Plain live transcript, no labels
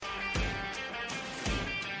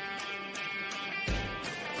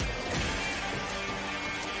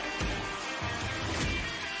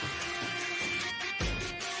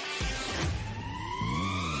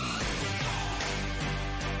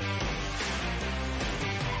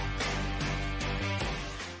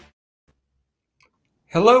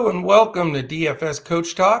Hello and welcome to DFS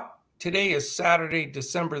Coach Talk. Today is Saturday,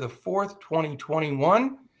 December the 4th,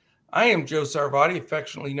 2021. I am Joe Sarvati,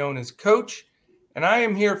 affectionately known as Coach, and I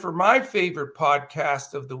am here for my favorite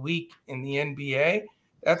podcast of the week in the NBA.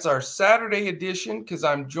 That's our Saturday edition because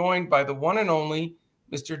I'm joined by the one and only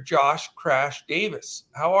Mr. Josh Crash Davis.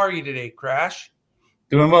 How are you today, Crash?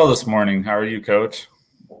 Doing well this morning. How are you, Coach?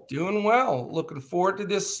 Doing well. Looking forward to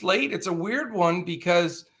this slate. It's a weird one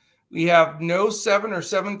because we have no 7 or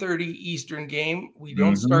 7:30 Eastern game. We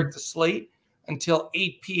don't start the slate until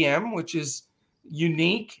 8 p.m., which is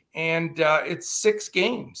unique, and it's 6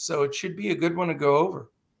 games, so it should be a good one to go over.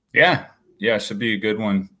 Yeah, it should be a good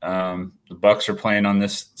one. The Bucks are playing on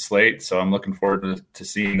this slate, so I'm looking forward to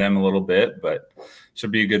seeing them a little bit, but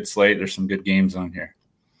should be a good slate. There's some good games on here.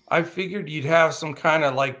 I figured you'd have some kind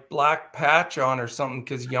of like black patch on or something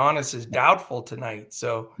because Giannis is doubtful tonight.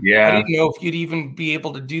 So Yeah. I didn't know if you'd even be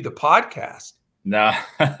able to do the podcast. No,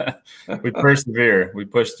 we persevere. We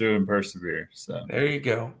push through and persevere. So there you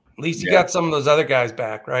go. At least you got some of those other guys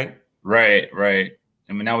back, right? Right.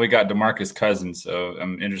 And now we got DeMarcus Cousins, so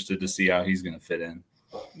I'm interested to see how he's going to fit in.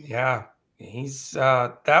 Yeah, he's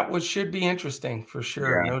should be interesting for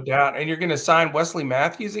sure, Yeah. no doubt. And you're going to sign Wesley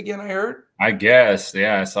Matthews again, I heard? I guess.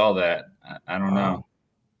 Yeah, I saw that. I don't know.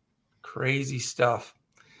 Crazy stuff.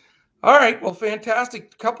 All right, well,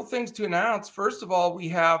 fantastic. A couple things to announce. First of all, we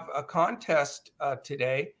have a contest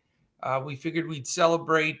today. We figured we'd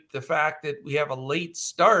celebrate the fact that we have a late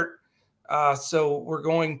start. So we're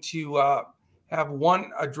going to have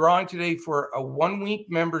a drawing today for a 1-week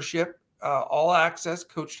membership, all access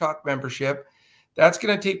Coach Talk membership. That's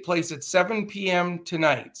going to take place at 7 p.m.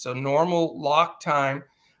 tonight. So normal lock time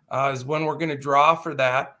is when we're going to draw for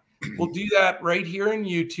that. We'll do that right here in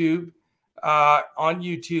YouTube, on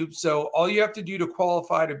YouTube. So all you have to do to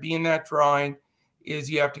qualify to be in that drawing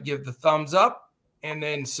is you have to give the thumbs up and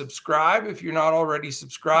then subscribe if you're not already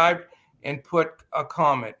subscribed, and put a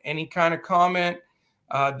comment, any kind of comment.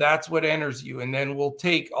 That's what enters you. And then we'll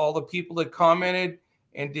take all the people that commented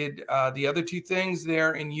and did the other two things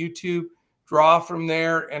there in YouTube, draw from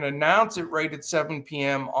there, and announce it right at 7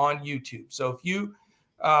 p.m. on YouTube. So if you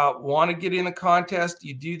want to get in the contest,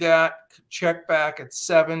 you do that. Check back at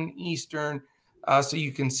 7 Eastern so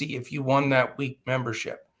you can see if you won that week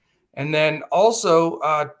membership. And then also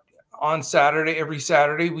on Saturday, every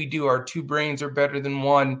Saturday, we do our Two Brains Are Better Than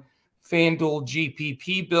One FanDuel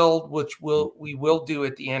GPP build, which we will do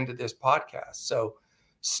at the end of this podcast. So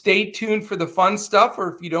stay tuned for the fun stuff,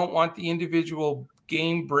 or if you don't want the individual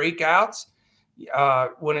game breakouts,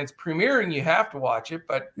 when it's premiering, you have to watch it.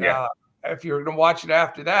 But if you're going to watch it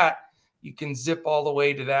after that, you can zip all the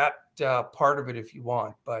way to that part of it if you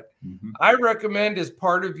want. But I recommend, as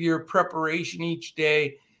part of your preparation each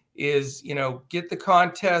day, is, get the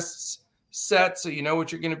contests set so you know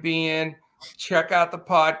what you're going to be in. Check out the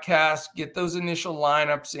podcast, get those initial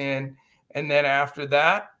lineups in, and then after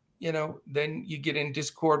that, then you get in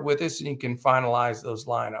Discord with us and you can finalize those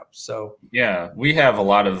lineups. So yeah, we have a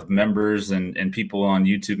lot of members and people on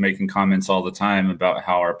YouTube making comments all the time about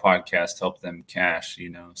how our podcast helped them cash,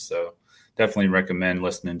 so definitely recommend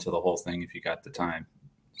listening to the whole thing if you got the time.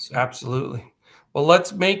 So. Absolutely. Well,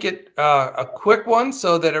 let's make it a quick one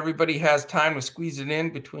so that everybody has time to squeeze it in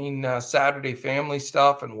between Saturday family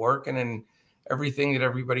stuff and working and everything that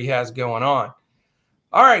everybody has going on.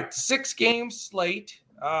 All right, 6 game slate.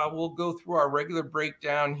 We'll go through our regular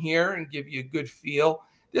breakdown here and give you a good feel.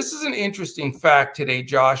 This is an interesting fact today,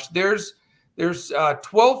 Josh. There's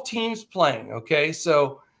 12 teams playing, okay?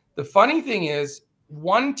 So the funny thing is,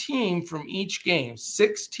 one team from each game,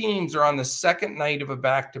 6 teams are on the second night of a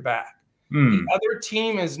back-to-back. The other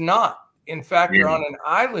team is not. In fact, they're on an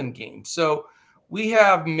island game. So we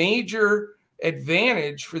have major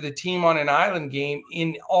advantage for the team on an island game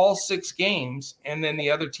in all 6 games, and then the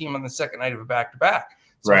other team on the second night of a back-to-back.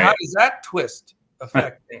 So how does that twist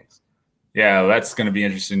affect things? Yeah, that's going to be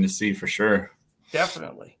interesting to see for sure.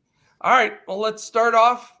 Definitely. All right, well, let's start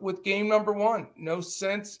off with game number 1. No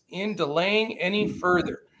sense in delaying any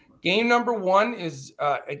further. Game number 1 is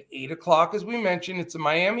at 8 o'clock, as we mentioned. It's the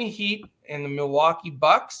Miami Heat and the Milwaukee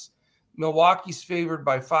Bucks. Milwaukee's favored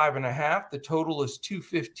by 5.5. The total is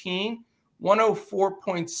 215.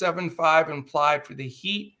 104.75 implied for the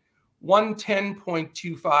Heat.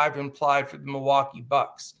 110.25 implied for the Milwaukee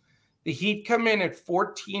Bucks. The Heat come in at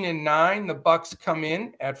 14-9. The Bucks come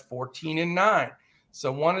in at 14-9.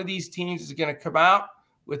 So one of these teams is going to come out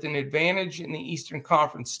with an advantage in the Eastern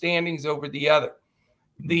Conference standings over the other.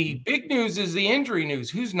 The big news is the injury news.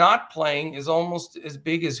 Who's not playing is almost as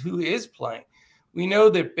big as who is playing. We know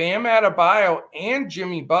that Bam Adebayo and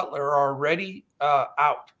Jimmy Butler are already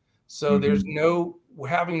out. So there's no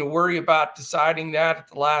having to worry about deciding that at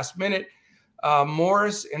the last minute.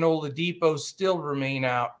 Morris and Oladipo still remain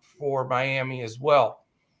out for Miami as well.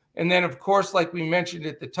 And then, of course, like we mentioned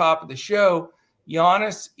at the top of the show,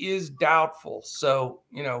 Giannis is doubtful. So,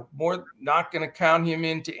 more not going to count him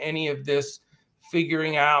into any of this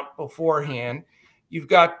figuring out beforehand. You've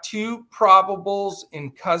got 2 probables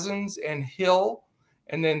in Cousins and Hill,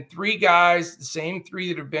 and then 3 guys, the same 3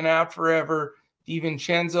 that have been out forever,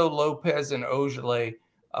 DiVincenzo, Lopez, and Ojeleye,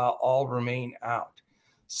 all remain out.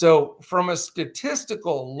 So from a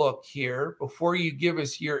statistical look here, before you give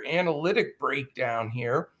us your analytic breakdown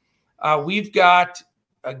here, we've got,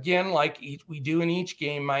 again, like we do in each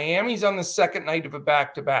game, Miami's on the second night of a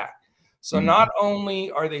back-to-back. So not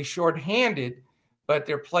only are they shorthanded, but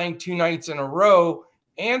they're playing 2 nights in a row,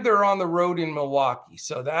 and they're on the road in Milwaukee.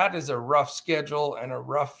 So that is a rough schedule and a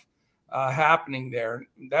rough happening there.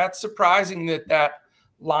 That's surprising that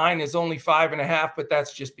line is only 5.5, but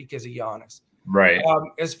that's just because of Giannis. Right.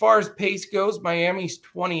 As far as pace goes, Miami's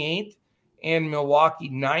 28th and Milwaukee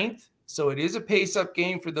 9th. So it is a pace-up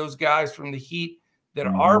game for those guys from the Heat that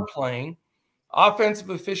are playing. Offensive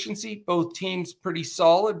efficiency, both teams pretty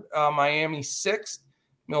solid. Miami 6th,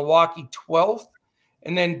 Milwaukee 12th.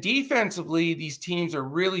 And then defensively, these teams are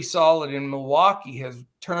really solid, and Milwaukee has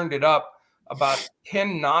turned it up about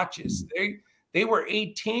 10 notches. They were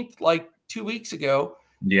 18th like 2 weeks ago,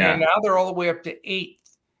 and now they're all the way up to 8th.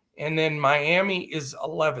 And then Miami is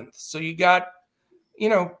 11th. So you got,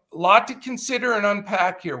 a lot to consider and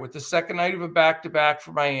unpack here with the second night of a back-to-back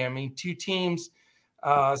for Miami. 2 teams,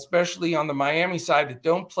 especially on the Miami side, that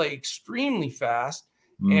don't play extremely fast,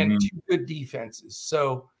 and 2 good defenses.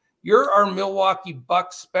 So you're our Milwaukee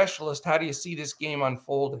Bucks specialist. How do you see this game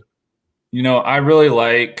unfolding? I really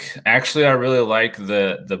like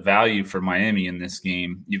the value for Miami in this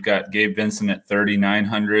game. You've got Gabe Vincent at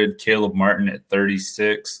 3,900, Caleb Martin at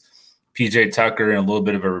 36, PJ Tucker in a little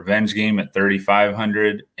bit of a revenge game at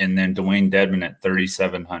 3,500, and then Dwayne Dedmon at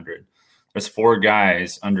 3,700. There's 4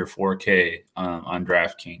 guys under 4K on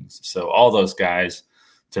DraftKings. So all those guys,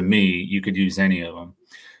 to me, you could use any of them.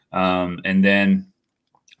 And then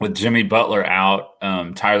with Jimmy Butler out,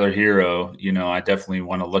 Tyler Hero, I definitely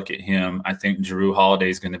want to look at him. I think Jrue Holiday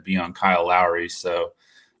is going to be on Kyle Lowry, so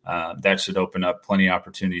that should open up plenty of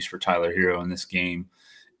opportunities for Tyler Hero in this game.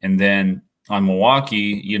 And then on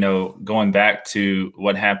Milwaukee, going back to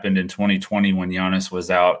what happened in 2020 when Giannis was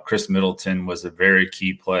out, Chris Middleton was a very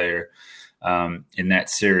key player in that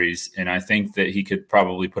series, and I think that he could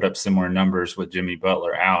probably put up similar numbers with Jimmy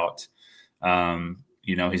Butler out.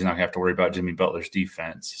 He's not going to have to worry about Jimmy Butler's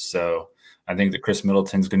defense. So I think that Chris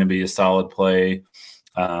Middleton's going to be a solid play.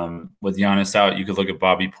 With Giannis out, you could look at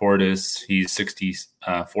Bobby Portis. He's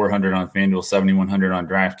 6,400 on FanDuel, 7,100 on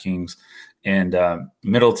DraftKings, and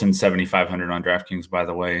Middleton 7,500 on DraftKings, by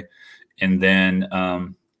the way. And then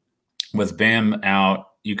with Bam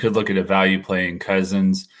out, you could look at a value play in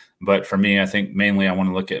Cousins. But for me, I think mainly I want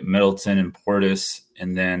to look at Middleton and Portis,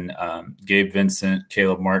 and then Gabe Vincent,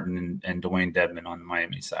 Caleb Martin, and Dwayne Dedmon on the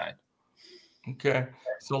Miami side. Okay,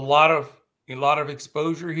 so a lot of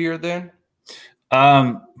exposure here then.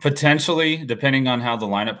 Potentially, depending on how the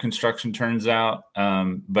lineup construction turns out,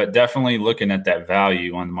 but definitely looking at that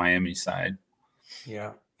value on the Miami side.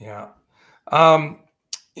 Yeah.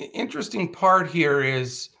 Interesting part here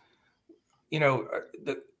is,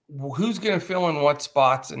 who's going to fill in what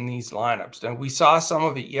spots in these lineups. Now, we saw some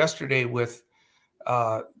of it yesterday with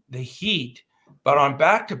the Heat, but on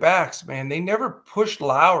back-to-backs, man, they never pushed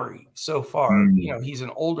Lowry so far. He's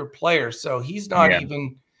an older player, so he's not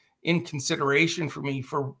even in consideration for me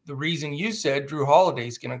for the reason you said. Jrue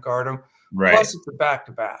Holiday's going to guard him. Right. Plus, it's a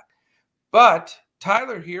back-to-back. But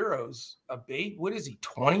Tyler Hero's a baby. What is he,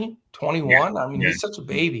 20, 21? I mean, he's such a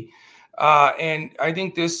baby. And I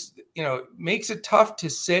think this, makes it tough to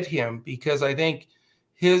sit him because I think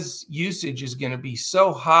his usage is going to be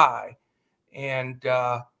so high. And,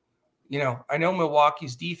 I know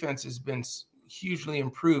Milwaukee's defense has been hugely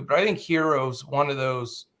improved, but I think Hero's one of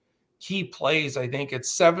those key plays. I think at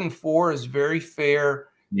 7.4 is very fair.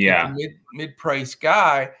 Yeah. Mid-price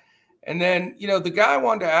guy. And then, the guy I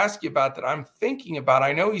wanted to ask you about that I'm thinking about,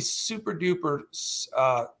 I know he's super duper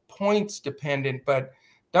points dependent, but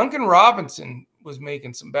Duncan Robinson was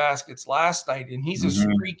making some baskets last night, and he's a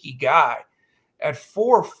streaky guy. At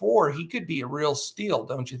 4.4, he could be a real steal,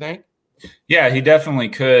 don't you think? Yeah, he definitely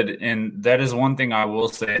could. And that is one thing I will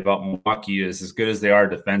say about Milwaukee is as good as they are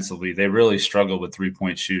defensively, they really struggle with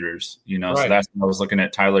three-point shooters. So that's when I was looking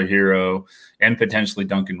at Tyler Hero and potentially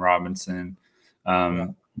Duncan Robinson.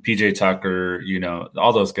 PJ Tucker,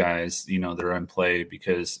 all those guys, they're in play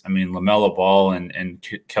because, LaMelo Ball and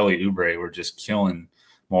Kelly Oubre were just killing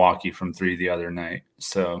Milwaukee from three the other night.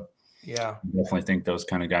 So, yeah, I definitely think those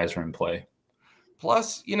kind of guys are in play.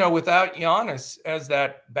 Plus, without Giannis as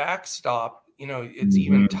that backstop, it's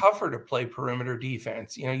even tougher to play perimeter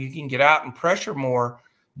defense. You can get out and pressure more,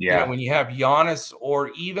 when you have Giannis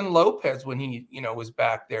or even Lopez when he, was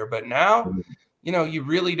back there. But now, you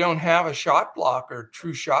really don't have a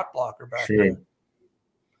true shot blocker back there.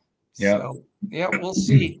 Yeah. So, we'll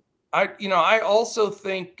see. I also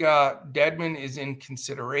think Dedmon is in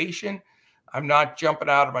consideration. I'm not jumping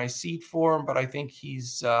out of my seat for him, but I think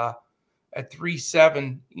he's at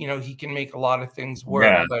 3.7, he can make a lot of things work.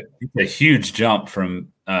 Yeah, but it's a huge jump from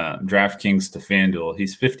DraftKings to FanDuel.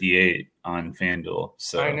 He's 58 on FanDuel.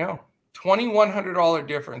 So I know, $2,100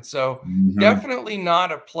 difference. So definitely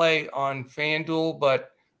not a play on FanDuel,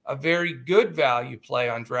 but a very good value play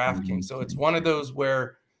on DraftKings. So it's one of those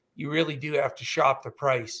where you really do have to shop the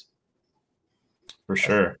price. For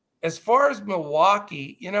sure. As far as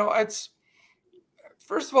Milwaukee, it's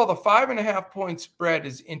first of all, the 5.5 point spread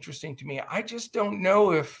is interesting to me. I just don't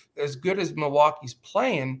know if, as good as Milwaukee's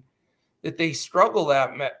playing, that they struggle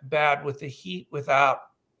that bad with the Heat without,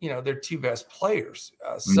 their two best players.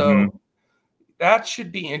 So that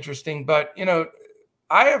should be interesting. But,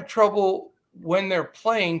 I have trouble when they're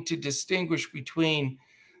playing to distinguish between,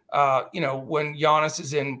 when Giannis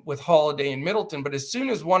is in with Holiday and Middleton. But as soon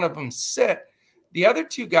as one of them sit, the other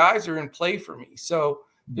two guys are in play for me. So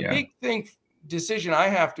the big decision I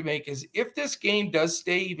have to make is if this game does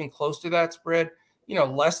stay even close to that spread,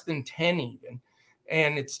 less than 10 even,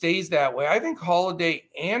 and it stays that way, I think Holiday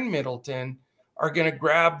and Middleton are going to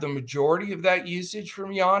grab the majority of that usage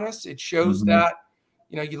from Giannis. It shows that,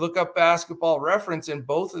 you look up Basketball Reference and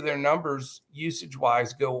both of their numbers usage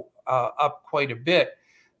wise go up quite a bit.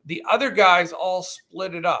 The other guys all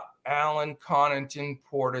split it up. Allen, Connaughton,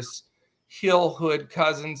 Portis, Hill, Hood,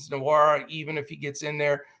 Cousins, Nwora, even if he gets in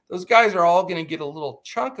there, those guys are all going to get a little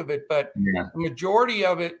chunk of it, but the majority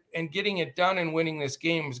of it and getting it done and winning this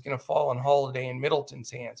game is going to fall on Holiday and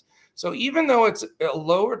Middleton's hands. So even though it's a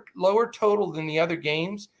lower total than the other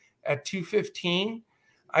games at 215,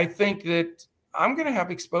 I think that I'm going to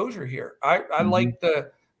have exposure here. I like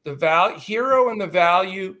the value, hero and the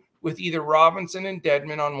value with either Robinson and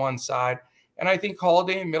Dedmon on one side, and I think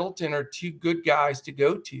Holiday and Middleton are two good guys to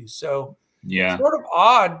go to. So sort of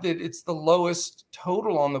odd that it's the lowest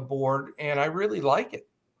total on the board, and I really like it.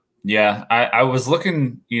 Yeah, I was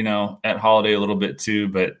looking, at Holiday a little bit too,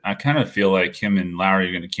 but I kind of feel like him and Lowry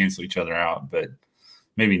are going to cancel each other out, but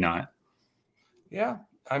maybe not. Yeah,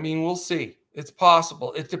 we'll see. It's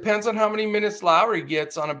possible. It depends on how many minutes Lowry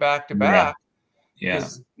gets on a back-to-back. Yeah.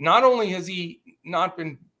 Because not only has he not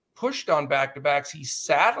been pushed on back-to-backs, he's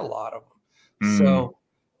sat a lot of them. So,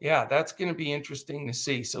 yeah, that's going to be interesting to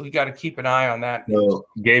see. So we got to keep an eye on that. So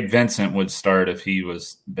Gabe Vincent would start if he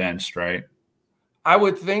was benched, right? I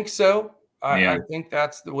would think so. I think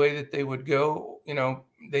that's the way that they would go.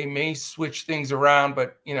 They may switch things around,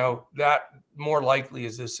 but, that more likely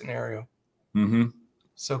is this scenario.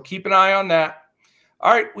 So keep an eye on that.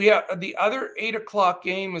 All right, we have the other 8:00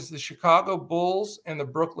 game is the Chicago Bulls and the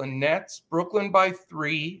Brooklyn Nets. Brooklyn by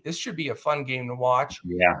 3. This should be a fun game to watch.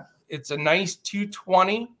 Yeah. It's a nice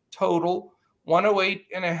 220 total,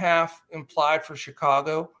 108.5 implied for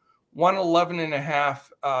Chicago,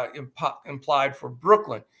 111.5 implied for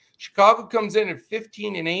Brooklyn. Chicago comes in at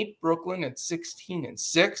 15-8, Brooklyn at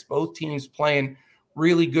 16-6. Both teams playing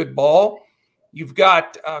really good ball. You've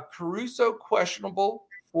got Caruso questionable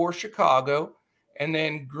for Chicago, and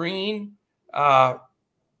then Green,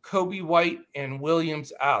 Kobe White, and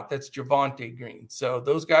Williams out. That's Javonte Green. So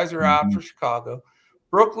those guys are out for Chicago.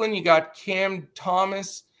 Brooklyn, you got Cam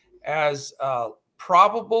Thomas as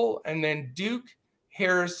probable, and then Duke,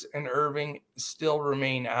 Harris, and Irving still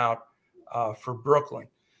remain out for Brooklyn.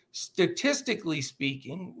 Statistically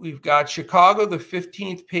speaking, we've got Chicago the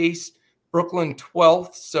 15th pace, Brooklyn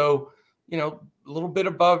 12th. So, a little bit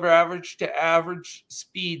above average to average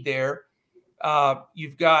speed there.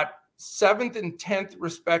 You've got 7th and 10th,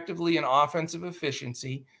 respectively, in offensive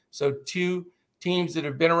efficiency. So two teams that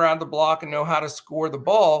have been around the block and know how to score the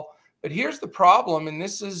ball. But here's the problem, and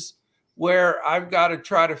this is where I've got to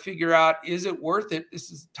try to figure out, is it worth it?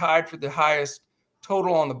 This is tied for the highest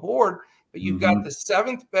total on the board. But you've got the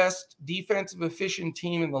 7th best defensive efficient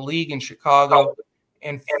team in the league in Chicago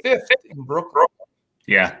and 5th in Brooklyn.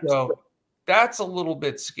 Yeah. So that's a little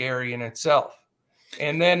bit scary in itself.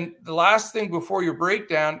 And then the last thing before your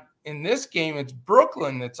breakdown, in this game, it's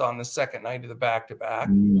Brooklyn that's on the second night of the back-to-back.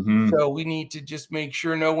 So we need to just make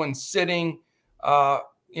sure no one's sitting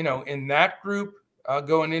in that group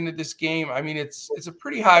going into this game. I mean, it's a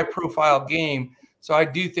pretty high profile game, so I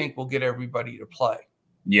do think we'll get everybody to play.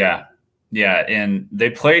 Yeah, and they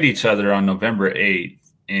played each other on November 8th,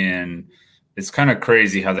 and it's kind of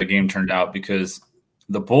crazy how the game turned out because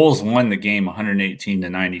the Bulls won the game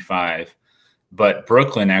 118-95, but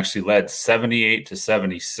Brooklyn actually led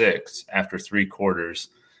 78-76 after 3 quarters,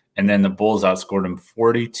 and then the Bulls outscored them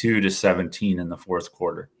 42-17 in the 4th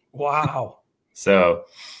quarter. Wow! So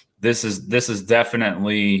this is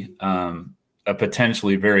definitely a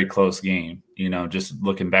potentially very close game. Just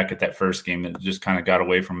looking back at that first game, it just kind of got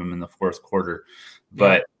away from him in the 4th quarter.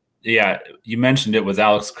 But yeah, you mentioned it with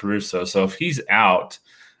Alex Caruso. So if he's out,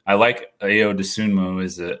 I like Ayo Dosunmu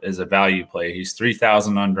as a value play. He's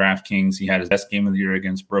 3,000 on DraftKings. He had his best game of the year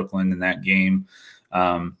against Brooklyn in that game.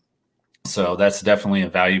 So that's definitely a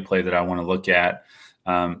value play that I want to look at.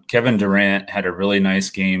 Kevin Durant had a really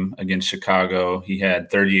nice game against Chicago. He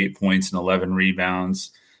had 38 points and 11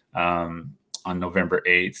 rebounds on November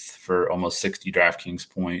 8th for almost 60 DraftKings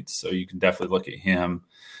points. So you can definitely look at him.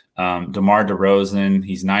 DeMar DeRozan,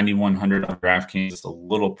 he's 9,100 on DraftKings. It's a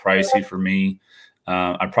little pricey for me.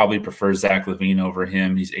 I probably prefer Zach LaVine over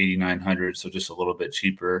him. He's 8,900, so just a little bit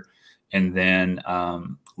cheaper. And then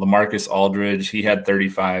LaMarcus Aldridge, he had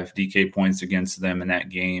 35 DK points against them in that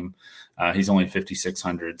game. He's only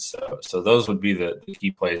 5,600. So those would be the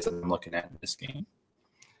key plays that I'm looking at in this game.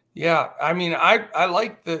 Yeah, I mean, I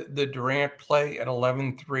like the Durant play at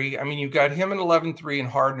 11-3. I mean, you've got him at 11-3 and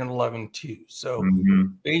Harden at 11-2. So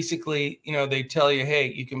basically, they tell you,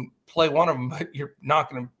 hey, you can play one of them, but you're not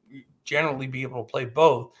going to generally be able to play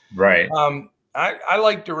both. Right. I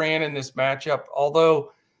like Durant in this matchup,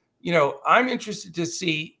 although, I'm interested to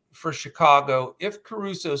see for Chicago if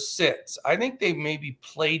Caruso sits. I think they maybe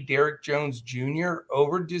play Derrick Jones Jr.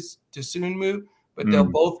 over Dosunmu, but they'll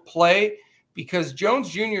both play because Jones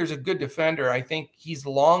Jr. is a good defender. I think he's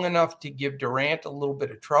long enough to give Durant a little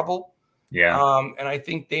bit of trouble. Yeah. And I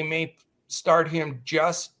think they may start him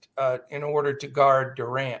just in order to guard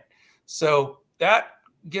Durant. So that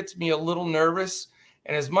gets me a little nervous.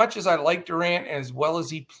 And as much as I like Durant and as well as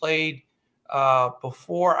he played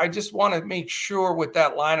before, I just want to make sure what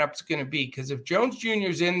that lineup's going to be. Because if Jones Jr.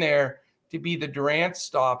 is in there to be the Durant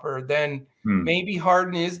stopper, then maybe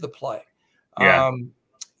Harden is the play. Yeah.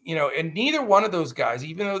 And neither one of those guys,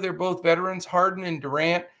 even though they're both veterans, Harden and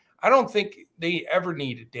Durant, I don't think they ever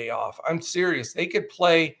need a day off. I'm serious. They could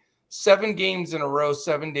play 7 games in a row,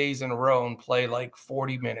 7 days in a row and play like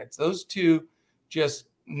 40 minutes. Those two just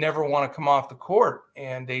never want to come off the court,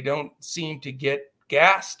 and they don't seem to get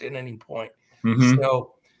gassed at any point.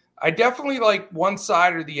 So I definitely like one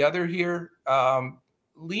side or the other here.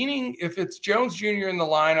 Leaning, if it's Jones Jr. in the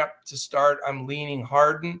lineup to start, I'm leaning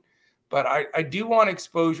Harden, but I do want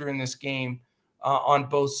exposure in this game on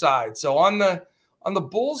both sides. So on the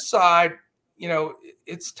Bulls side,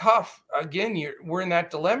 it's tough. Again, we're in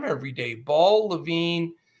that dilemma every day. Ball,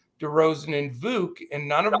 LaVine, DeRozan, and Vuk, and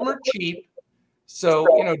none of them are cheap. So,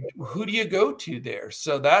 who do you go to there?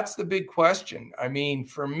 So that's the big question. I mean,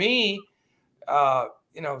 for me,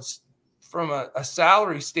 from a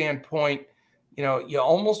salary standpoint, you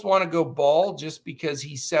almost want to go Ball just because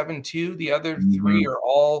he's 7'2". The other 3 are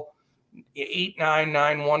all 8'9",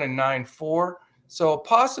 9'1", and 9'4". So a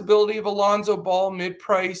possibility of Alonzo Ball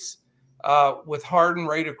mid-price with Harden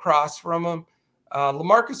right across from him.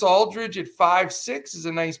 LaMarcus Aldridge at 5'6" is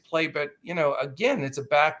a nice play, but, again, it's a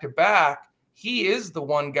back-to-back. He is the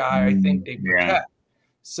one guy I think they protect. Yeah.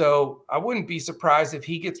 So I wouldn't be surprised if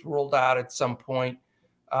he gets ruled out at some point,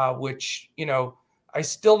 which, I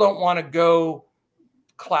still don't want to go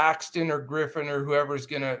Claxton or Griffin or whoever's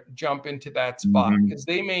going to jump into that spot because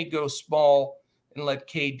they may go small and let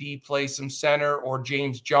KD play some center, or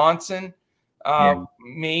James Johnson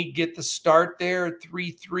may get the start there at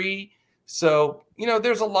 3-3. So,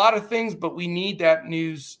 there's a lot of things, but we need that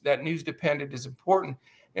news. That news dependent is important.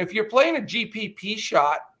 If you're playing a GPP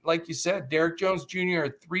shot, like you said, Derrick Jones Jr.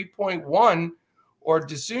 at 3.1 or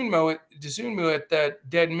Dosunmu at the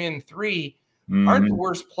dead min 3 aren't the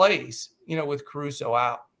worst plays, with Caruso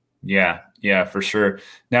out. Yeah, for sure.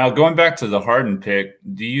 Now, going back to the Harden pick,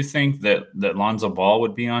 do you think that Lonzo Ball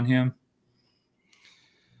would be on him?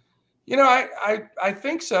 I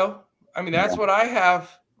think so. I mean, that's what I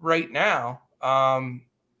have right now.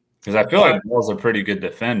 Because I feel like Ball's a pretty good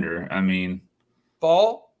defender. I mean,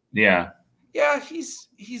 Ball? Yeah, he's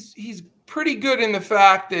pretty good in the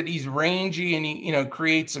fact that he's rangy and he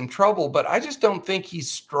creates some trouble, but I just don't think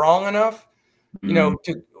he's strong enough,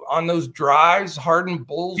 to on those drives. Harden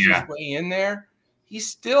bulls his way in there. He's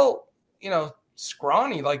still,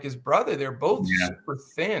 scrawny like his brother. They're both super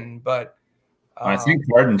thin, but I think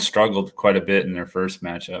Harden struggled quite a bit in their first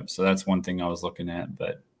matchup, so that's one thing I was looking at.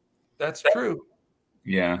 But that's true.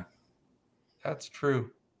 Yeah, that's true.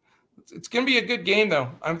 It's going to be a good game, though.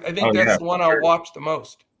 I think that's the one I'll watch the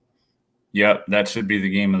most. Yep, that should be the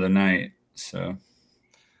game of the night. So,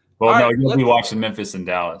 well, no, you'll be watching Memphis and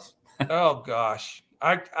Dallas. Oh gosh,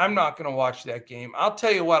 I'm not going to watch that game. I'll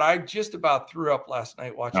tell you what, I just about threw up last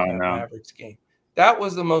night watching that Mavericks game. That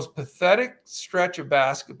was the most pathetic stretch of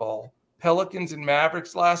basketball. Pelicans and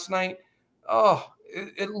Mavericks last night. Oh,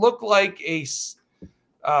 it looked like a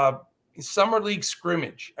summer league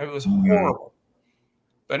scrimmage. It was horrible.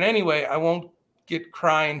 But anyway, I won't get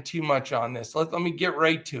crying too much on this. Let me get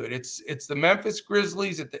right to it. It's the Memphis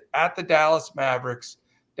Grizzlies at the Dallas Mavericks.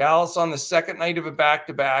 Dallas on the second night of a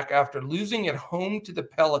back-to-back after losing at home to the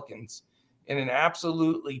Pelicans in an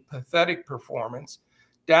absolutely pathetic performance.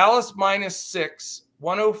 Dallas -6,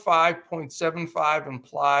 105.75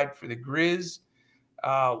 implied for the Grizz,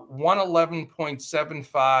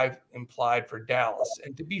 111.75 implied for Dallas.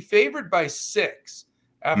 And to be favored by 6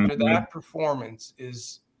 after that performance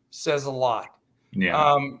says a lot.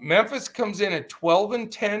 Yeah. Memphis comes in at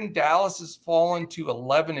 12-10. Dallas has fallen to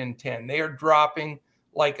 11-10. They are dropping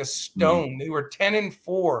like a stone. They were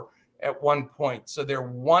 10-4 at one point, so they're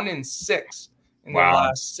 1-6 in their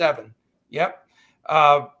last 7. Yep.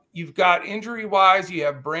 You've got injury-wise, you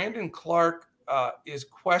have Brandon Clark is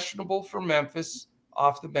questionable for Memphis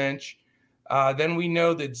off the bench. Then we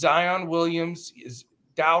know that Zion Williams is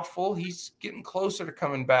doubtful. He's getting closer to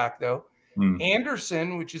coming back, though.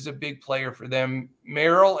 Anderson, which is a big player for them,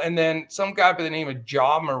 Merrill, and then some guy by the name of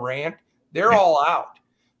Ja Morant, they're all out.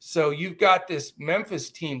 So you've got this Memphis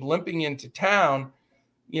team limping into town,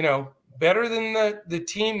 better than the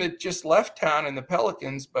team that just left town in the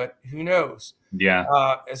Pelicans, but who knows? Yeah.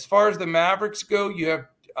 As far as the Mavericks go, you have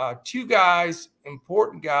 2 guys,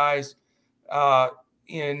 important guys,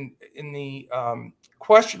 in the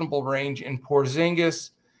questionable range in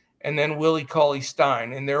Porzingis and then Willie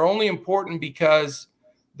Cauley-Stein. And they're only important because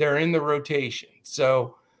they're in the rotation.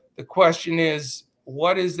 So the question is,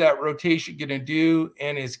 what is that rotation going to do?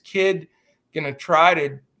 And is Kidd going to try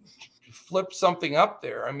to flip something up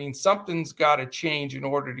there? I mean, something's got to change in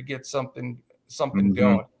order to get something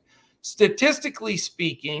going. Statistically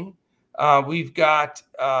speaking, we've got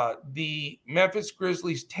the Memphis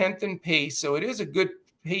Grizzlies 10th in pace. So it is a good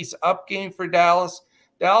pace up game for Dallas.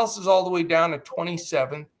 Dallas is all the way down to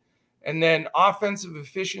 27th. And then offensive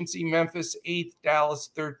efficiency, Memphis 8th, Dallas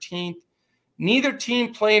 13th. Neither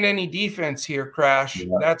team playing any defense here, Crash.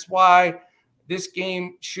 Yeah. That's why this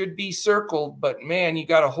game should be circled. But, man, you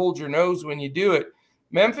got to hold your nose when you do it.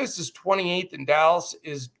 Memphis is 28th and Dallas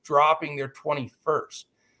is dropping their 21st.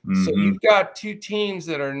 So you've got 2 teams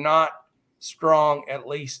that are not strong at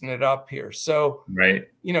lacing it up here. So,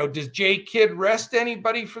 does Jay Kidd rest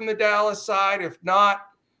anybody from the Dallas side? If not,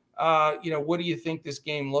 what do you think this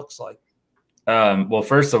game looks like? Well,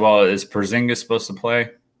 first of all, is Porzingis supposed to play?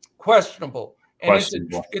 Questionable. And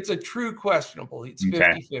it's a true questionable. It's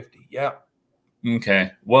 50-50. Yeah.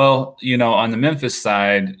 Okay. Well, on the Memphis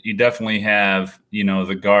side, you definitely have,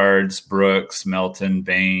 the guards, Brooks, Melton,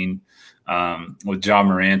 Bain, with Ja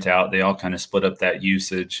Morant out. They all kind of split up that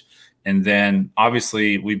usage. And then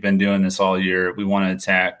obviously we've been doing this all year. We want to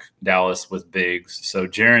attack Dallas with bigs. So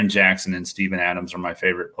Jaren Jackson and Steven Adams are my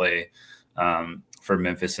favorite play for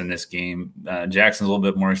Memphis in this game. Jackson's a little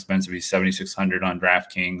bit more expensive. He's $7,600 on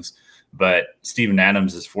DraftKings, but Steven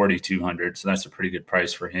Adams is $4,200. So that's a pretty good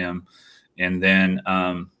price for him. And then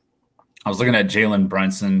I was looking at Jalen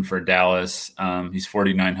Brunson for Dallas. He's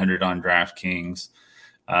 $4,900 on DraftKings.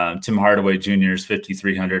 Tim Hardaway Jr. is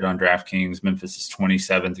 $5,300 on DraftKings. Memphis is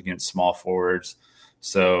 27th against small forwards.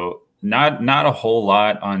 So not a whole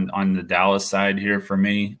lot on the Dallas side here for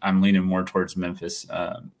me. I'm leaning more towards Memphis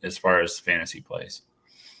as far as fantasy plays.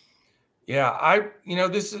 Yeah,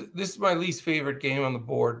 this is my least favorite game on the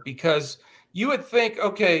board because you would think,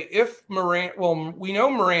 okay, if Morant, well, we know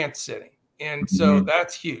Morant's sitting, and so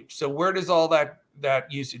that's huge. So where does all that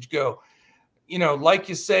usage go? Like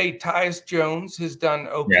you say, Tyus Jones has done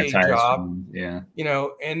job. Yeah.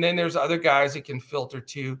 And then there's other guys that can filter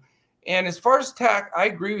too. And as far as attack, I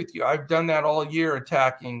agree with you. I've done that all year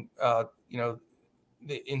attacking, the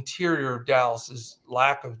interior of Dallas's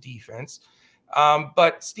lack of defense.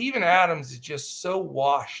 But Steven Adams is just so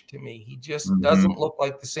washed to me. He just doesn't look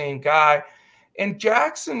like the same guy. And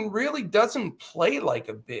Jackson really doesn't play like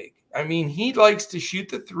a big. I mean, he likes to shoot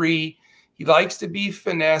the 3. He likes to be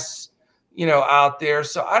finesse, out there.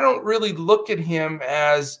 So I don't really look at him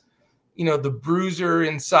as, the bruiser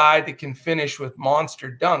inside that can finish with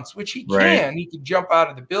monster dunks, which he can. He can jump out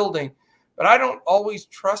of the building. but I don't always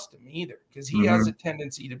trust him either because he has a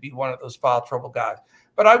tendency to be one of those foul trouble guys.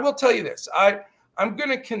 But I will tell you this. I'm going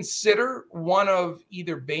to consider one of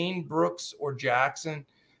either Bain, Brooks, or Jackson,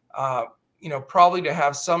 probably to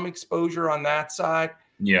have some exposure on that side.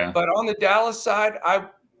 Yeah. But on the Dallas side,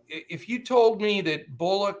 if you told me that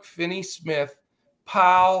Bullock, Finney-Smith,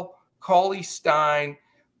 Powell, Cauley-Stein,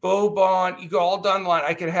 Boban, you go all down the line,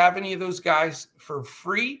 I could have any of those guys for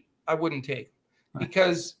free, I wouldn't take them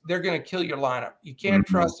because they're going to kill your lineup. You can't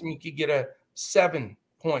trust them. You could get 7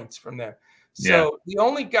 points from them. So the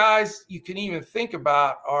only guys you can even think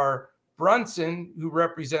about are Brunson, who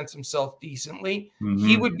represents himself decently.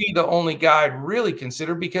 He would be the only guy I'd really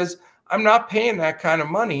consider because I'm not paying that kind of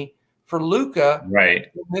money for Luka in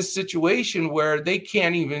this situation where they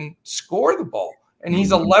can't even score the ball. And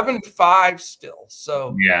he's 11-5 still.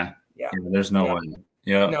 So yeah, there's no way.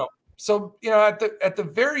 Yeah. No. So, at the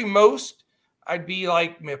very most, I'd be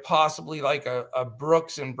like possibly like a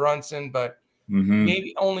Brooks and Brunson, but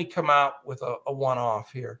maybe only come out with a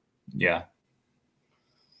one-off here. Yeah.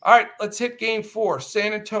 All right, let's hit game 4.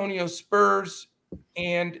 San Antonio Spurs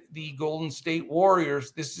and the Golden State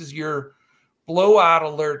Warriors. This is your blowout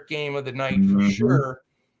alert game of the night for sure.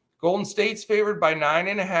 Golden State's favored by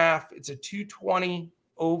 9.5. It's a 220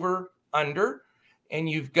 over under. And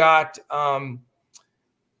you've got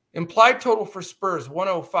implied total for Spurs,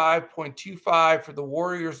 105.25. For the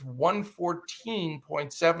Warriors,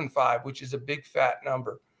 114.75, which is a big fat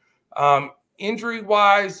number.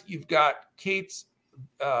 Injury-wise, you've got Bates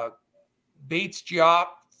Diop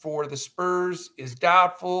for the Spurs is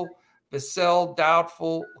doubtful. Vassell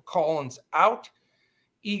doubtful. Collins out.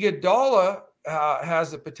 Iguodala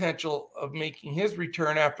has the potential of making his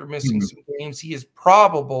return after missing some games. He is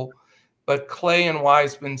probable, but Clay and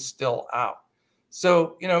Wiseman still out.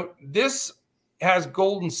 So, this has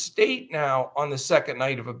Golden State now on the second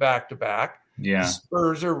night of a back-to-back. Yeah. The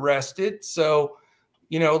Spurs are rested. So,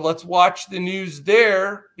 let's watch the news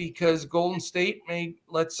there because Golden State may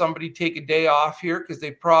let somebody take a day off here because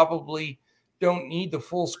they probably don't need the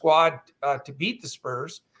full squad to beat the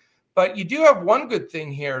Spurs. But you do have one good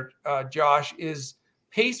thing here, Josh, is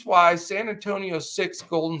pace-wise, San Antonio 6,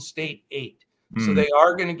 Golden State 8. So they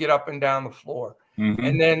are going to get up and down the floor.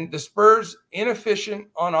 And then the Spurs, inefficient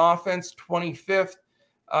on offense, 25th.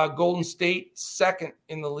 Golden State, 2nd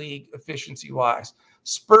in the league efficiency-wise.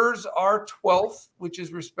 Spurs are 12th, which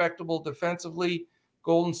is respectable defensively.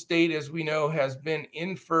 Golden State, as we know, has been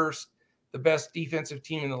in first, the best defensive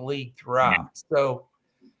team in the league throughout. Yeah. So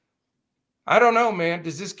I don't know, man.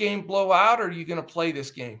 Does this game blow out, or are you going to play this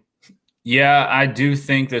game? Yeah, I do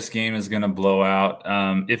think this game is going to blow out.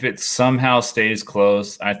 If it somehow stays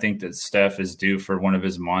close, I think that Steph is due for one of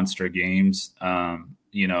his monster games.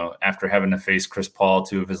 After having to face Chris Paul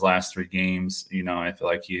 2 of his last 3 games, I feel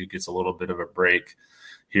like he gets a little bit of a break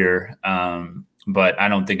here. But I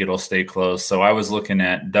don't think it'll stay close. So I was looking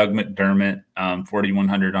at Doug McDermott,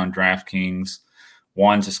 4,100 on DraftKings.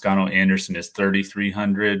 Juan Toscano-Anderson is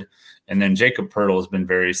 3,300. And then Jakob Poeltl has been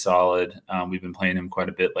very solid. We've been playing him quite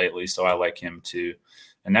a bit lately, so I like him too.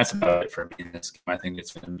 And that's about it for me in this game. I think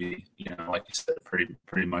it's going to be, like you said,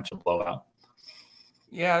 pretty much a blowout.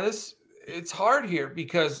 Yeah, it's hard here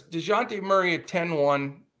because DeJounte Murray at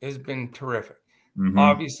 10-1 has been terrific.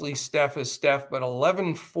 Obviously, Steph is Steph, but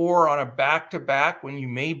 11-4 on a back-to-back when you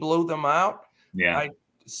may blow them out. Yeah.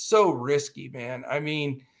 So risky, man. I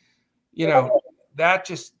mean, that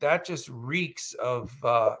just reeks of,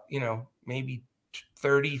 maybe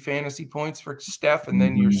 30 fantasy points for Steph, and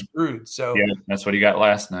then you're screwed. So yeah, that's what he got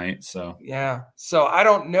last night. So yeah. So I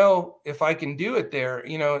don't know if I can do it there.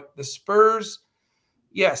 The Spurs,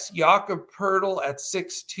 yes, Jakob Poeltl at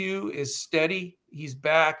 6'2" is steady. He's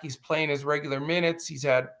back. He's playing his regular minutes. He's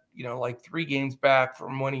had, like 3 games back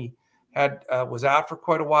from when he was out for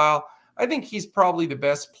quite a while. I think he's probably the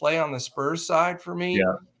best play on the Spurs side for me.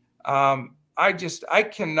 Yeah. I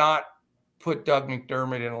cannot put Doug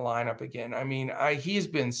McDermott in a lineup again. I mean, he's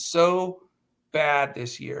been so bad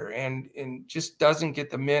this year and just doesn't get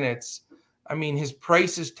the minutes. I mean, his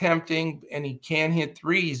price is tempting and he can hit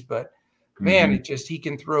threes, but man, he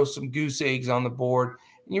can throw some goose eggs on the board.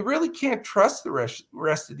 And you really can't trust the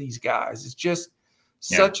rest of these guys. It's just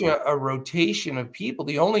such a rotation of people.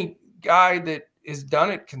 The only guy that has done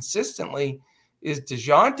it consistently is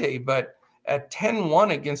DeJounte, but at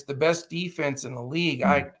 10-1 against the best defense in the league,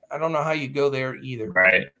 I don't know how you go there either.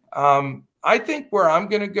 Right. I think where I'm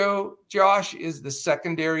going to go, Josh, is the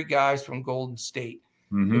secondary guys from Golden State.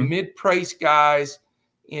 The mid-price guys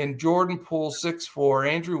in Jordan Poole, 6'4",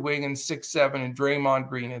 Andrew Wiggins, 6'7", and Draymond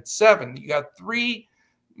Green at 7. You got 3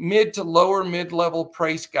 mid to lower mid-level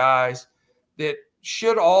price guys that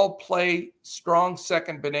should all play strong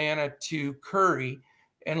second banana to Curry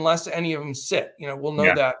unless any of them sit. We'll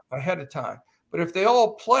know that ahead of time. But if they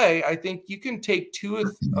all play, I think you can take two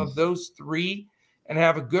of those three and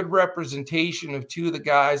have a good representation of two of the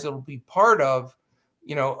guys that will be part of,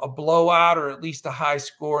 a blowout or at least a high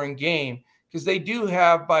scoring game, because they do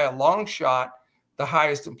have, by a long shot, the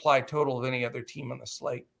highest implied total of any other team on the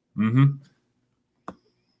slate. Mm-hmm.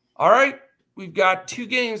 All right. We've got 2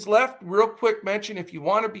 games left. Real quick mention, if you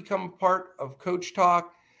want to become a part of Coach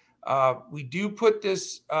Talk, we do put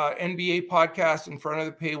this NBA podcast in front of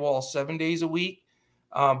the paywall 7 days a week.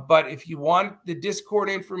 But if you want the Discord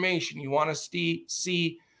information, you want to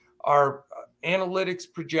see our analytics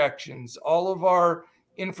projections, all of our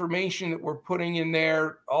information that we're putting in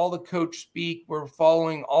there, all the coach speak, we're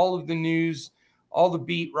following all of the news, all the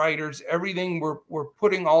beat writers, everything, we're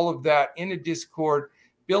putting all of that in a Discord,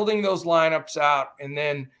 building those lineups out, and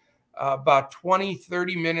then about 20,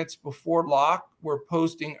 30 minutes before lock, we're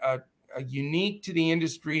posting a unique to the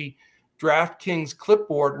industry DraftKings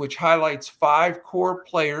clipboard, which highlights 5 core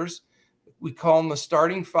players. We call them the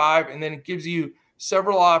starting 5, and then it gives you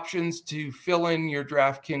several options to fill in your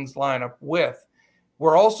DraftKings lineup with.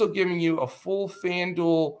 We're also giving you a full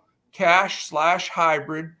FanDuel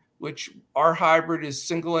cash/hybrid, which our hybrid is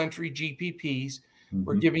single entry GPPs. Mm-hmm.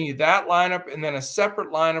 We're giving you that lineup and then a separate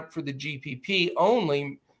lineup for the GPP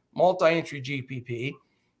only, multi-entry GPP.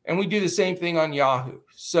 And we do the same thing on Yahoo.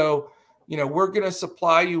 So, we're going to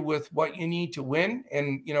supply you with what you need to win.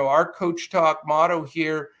 And, our Coach Talk motto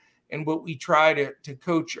here and what we try to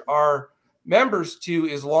coach our members to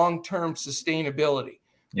is long-term sustainability,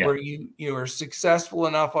 where you are successful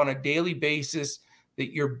enough on a daily basis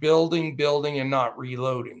that you're building and not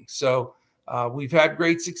reloading. So we've had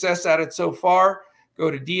great success at it so far. Go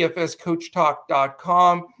to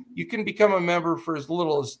dfscoachtalk.com. You can become a member for as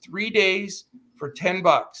little as 3 days for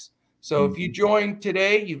 $10. So if you join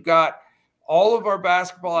today, you've got all of our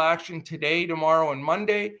basketball action today, tomorrow, and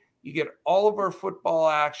Monday. You get all of our football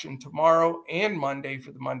action tomorrow and Monday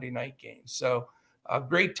for the Monday night game. So a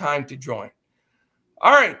great time to join.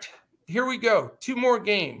 All right, here we go. 2 more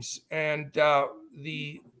games. And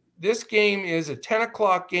this game is a 10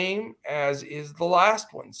 o'clock game, as is the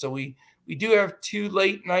last one. So we do have 2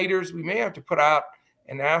 late nighters. We may have to put out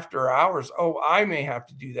an after hours. Oh, I may have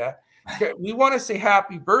to do that. We want to say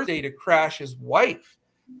happy birthday to Crash's wife,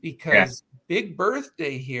 because big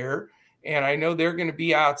birthday here. And I know they're going to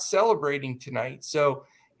be out celebrating tonight. So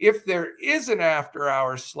if there is an after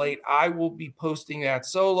hours slate, I will be posting that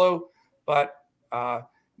solo. But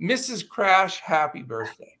Mrs. Crash, happy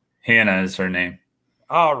birthday. Hannah is her name.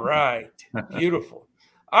 All right. Beautiful.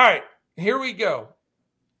 All right. Here we go.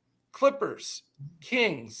 Clippers,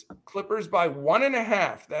 Kings. Clippers by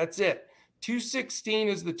 1.5. That's it. 216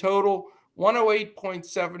 is the total.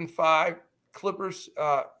 108.75. Clippers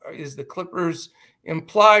is the Clippers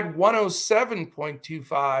implied.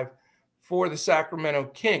 107.25 for the Sacramento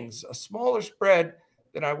Kings. A smaller spread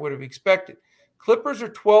than I would have expected. Clippers are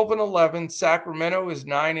 12-11. Sacramento is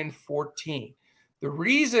 9-14. The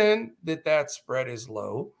reason that spread is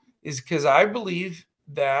low is because I believe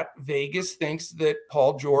that Vegas thinks that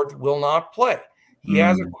Paul George will not play. He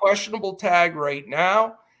has a questionable tag right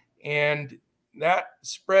now, and that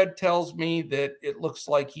spread tells me that it looks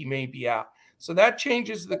like he may be out. So that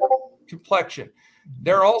changes the complexion.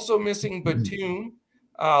 They're also missing Batum,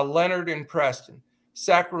 Leonard, and Preston.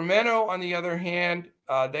 Sacramento, on the other hand,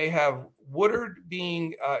 they have Woodard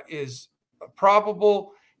being is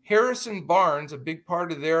probable. Harrison Barnes, a big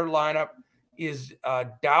part of their lineup, is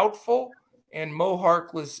doubtful, and Mo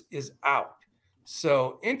Harkless is out.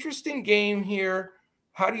 So interesting game here.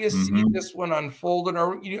 How do you see this one unfolding?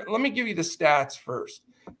 Let me give you the stats first.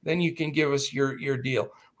 Then you can give us your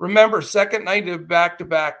deal. Remember, second night of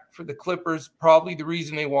back-to-back for the Clippers, probably the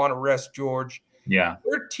reason they want to rest George. Yeah.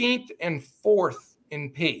 13th and 4th in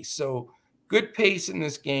pace. So good pace in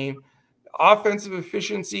this game. Offensive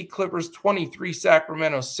efficiency, Clippers 23,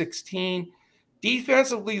 Sacramento 16.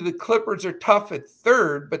 Defensively, the Clippers are tough at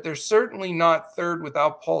third, but they're certainly not third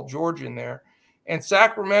without Paul George in there. And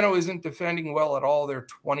Sacramento isn't defending well at all. They're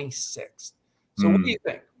 26th. So what do you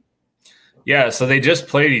think? Yeah, so they just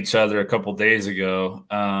played each other a couple days ago,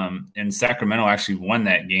 and Sacramento actually won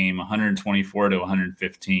that game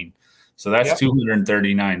 124-115. So that's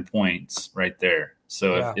 239 points right there.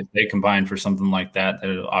 So if they combine for something like that,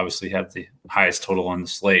 it'll obviously have the highest total on the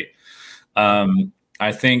slate.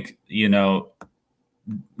 I think,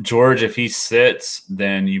 George, if he sits,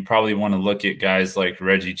 then you probably want to look at guys like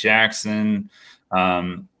Reggie Jackson.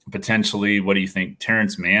 Potentially, what do you think?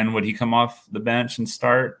 Terrence Mann, would he come off the bench and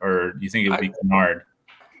start? Or do you think it would be Kennard?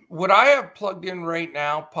 what I have plugged in right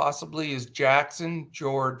now possibly is Jackson,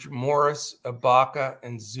 George, Morris, Ibaka,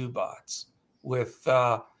 and Zubats with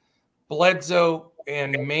Bledsoe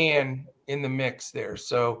and Mann in the mix there.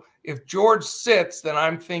 So if George sits, then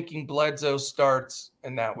I'm thinking Bledsoe starts,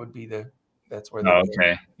 and that would be that's where they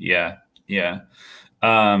okay. Yeah.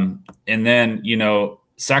 And then,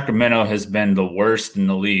 Sacramento has been the worst in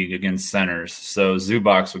the league against centers. So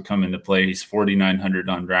Zubac would come into play. He's 4,900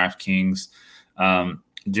 on DraftKings.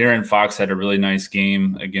 De'Aaron Fox had a really nice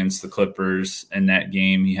game against the Clippers in that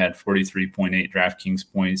game. He had 43.8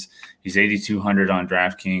 DraftKings points. He's 8,200 on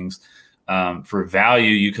DraftKings. For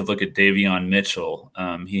value, you could look at Davion Mitchell.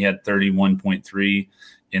 He had 31.3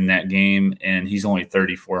 in that game, and he's only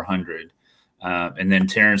 3,400. And then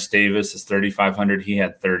Terrence Davis is 3,500. He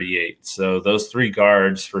had 38. So those three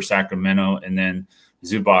guards for Sacramento, and then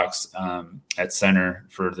Zubac at center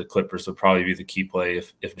for the Clippers would probably be the key play.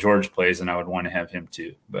 If George plays, and I would want to have him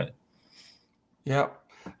too. But yeah,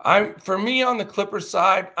 for me on the Clippers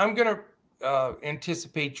side, I'm going to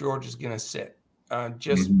anticipate George is going to sit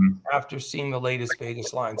just after seeing the latest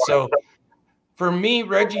Vegas line. So for me,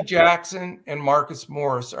 Reggie Jackson and Marcus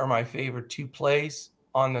Morris are my favorite two plays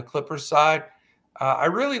on the Clippers side. I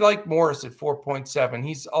really like Morris at 4.7.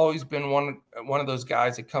 He's always been one of those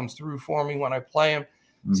guys that comes through for me when I play him.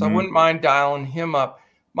 So I wouldn't mind dialing him up.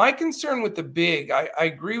 My concern with the big, I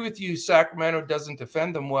agree with you, Sacramento doesn't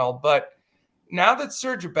defend them well, but now that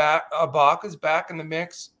Serge Ibaka is back in the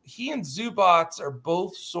mix, he and Zubac are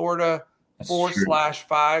both sort of 4/5.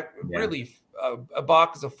 Yeah. Really,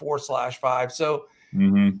 Ibaka is a 4/5. So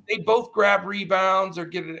they both grab rebounds or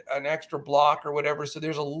get an extra block or whatever. So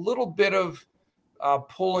there's a little bit of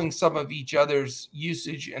pulling some of each other's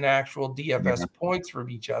usage and actual DFS points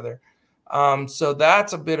from each other. So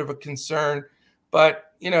that's a bit of a concern. But,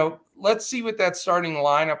 let's see what that starting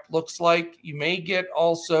lineup looks like. You may get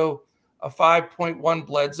also a 5.1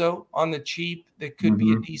 Bledsoe on the cheap that could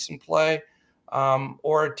be a decent play,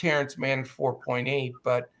 or a Terrence Mann at 4.8.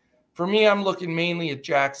 But for me, I'm looking mainly at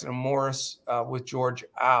Jackson and Morris with George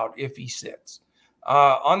out if he sits.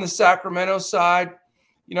 On the Sacramento side,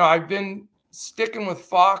 I've been sticking with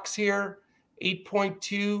Fox here,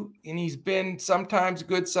 8.2, and he's been sometimes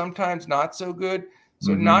good, sometimes not so good.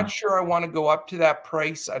 So not sure I want to go up to that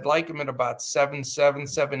price. I'd like him at about 7.7,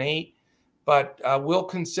 7.8, but we'll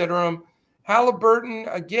consider him. Halliburton,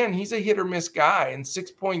 again, he's a hit or miss guy, and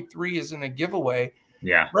 6.3 isn't a giveaway.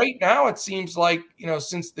 Yeah. Right now, it seems like,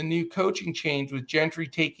 since the new coaching change with Gentry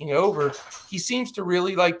taking over, he seems to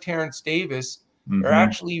really like Terrence Davis. They're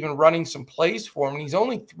actually even running some plays for him, and he's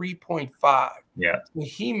only 3.5. Yeah. So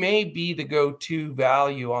he may be the go-to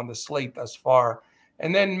value on the slate thus far.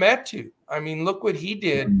 And then Metu, look what he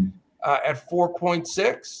did at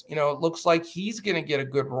 4.6. It looks like he's going to get a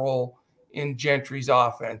good role in Gentry's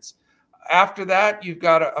offense. After that, you've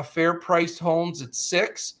got a fair-priced Holmes at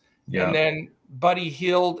 6, and then Buddy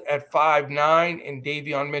Hield at 5.9 and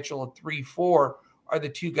Davion Mitchell at 3.4 are the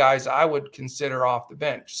two guys I would consider off the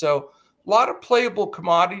bench. So a lot of playable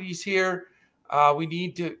commodities here. We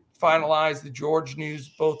need to finalize the George news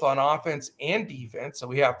both on offense and defense, so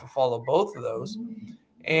we have to follow both of those,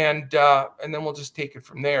 and then we'll just take it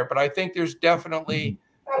from there. But I think there's definitely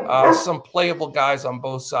some playable guys on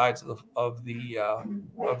both sides of the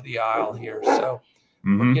aisle here. So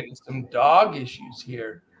we're getting some dog issues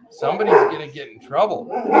here. Somebody's going to get in trouble.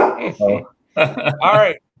 All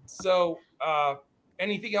right. So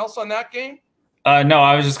anything else on that game? No,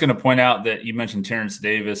 I was just going to point out that you mentioned Terrence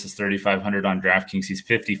Davis is 3,500 on DraftKings. He's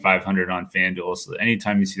 5,500 on FanDuel. So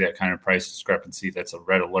anytime you see that kind of price discrepancy, that's a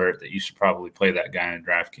red alert that you should probably play that guy on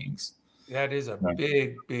DraftKings. That is a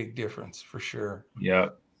big, big difference for sure.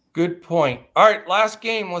 Yep. Good point. All right, last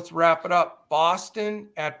game. Let's wrap it up. Boston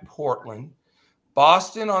at Portland.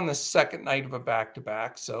 Boston on the second night of a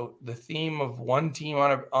back-to-back. So the theme of one team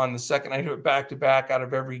on the second night of a back-to-back out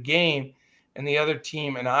of every game, and the other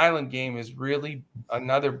team an island game, is really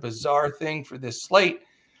another bizarre thing for this slate.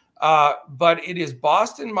 But it is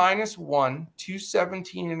Boston -1,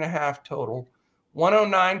 217.5 total,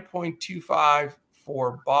 109.25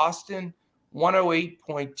 for Boston,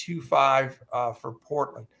 108.25 for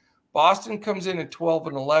Portland. Boston comes in at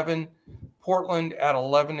 12-11, Portland at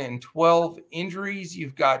 11-12. Injuries,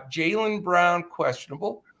 you've got Jaylen Brown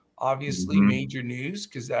questionable, obviously major news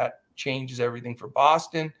because that changes everything for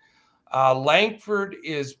Boston. Langford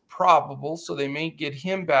is probable, so they may get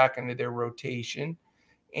him back into their rotation.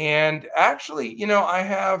 And actually, I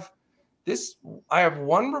have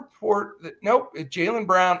one report that Jaylen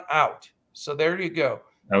Brown out. So there you go.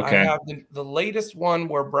 Okay. I have the latest one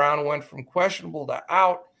where Brown went from questionable to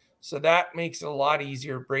out. So that makes it a lot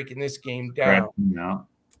easier breaking this game down.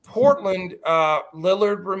 Portland,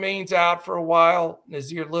 Lillard remains out for a while,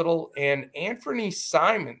 Nazir Little, and Anthony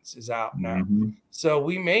Simons is out now. Mm-hmm. So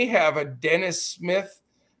we may have a Dennis Smith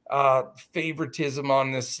favoritism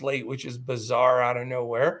on this slate, which is bizarre out of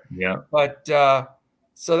nowhere. Yeah. But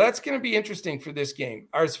so that's going to be interesting for this game.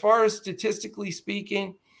 As far as statistically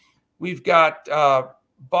speaking, we've got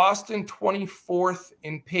Boston 24th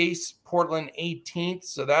in pace, Portland 18th.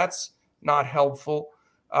 So that's not helpful.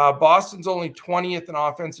 Boston's only 20th in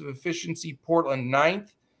offensive efficiency, Portland 9th.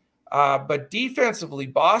 But defensively,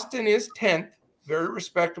 Boston is 10th, very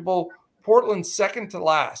respectable. Portland's second to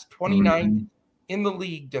last, 29th in the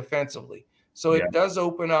league defensively. So it does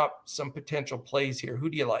open up some potential plays here. Who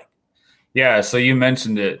do you like? Yeah, so you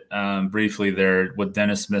mentioned it briefly there with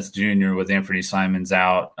Dennis Smith Jr., with Anthony Simons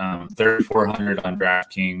out, 3,400 on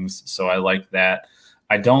DraftKings. So I like that.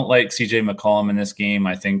 I don't like CJ McCollum in this game.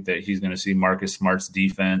 I think that he's going to see Marcus Smart's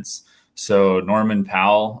defense. So Norman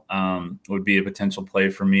Powell would be a potential play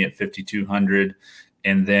for me at 5,200.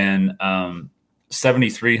 And then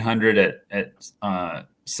 7,300 at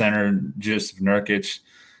center, Jusuf Nurkic.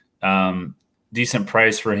 Decent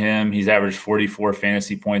price for him. He's averaged 44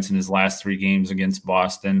 fantasy points in his last 3 games against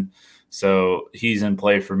Boston. So he's in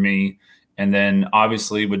play for me. And then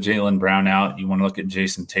obviously with Jaylen Brown out, you want to look at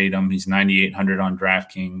Jason Tatum. He's 9,800 on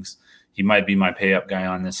DraftKings. He might be my pay up guy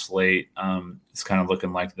on this slate. It's kind of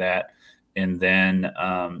looking like that. And then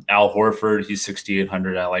Al Horford, he's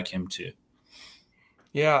 6,800. I like him too.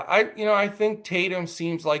 Yeah, I think Tatum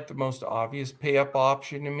seems like the most obvious pay up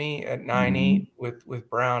option to me at 9.8 with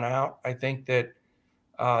Brown out. I think that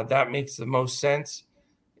that makes the most sense.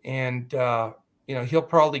 And he'll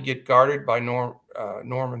probably get guarded by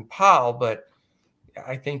Norman Powell, but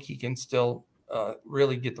I think he can still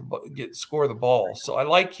really score the ball. So I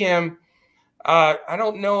like him. I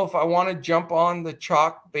don't know if I want to jump on the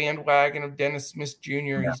chalk bandwagon of Dennis Smith Jr.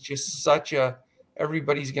 Yeah. He's just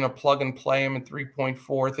everybody's going to plug and play him at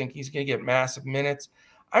 3.4, think he's going to get massive minutes.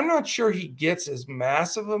 I'm not sure he gets as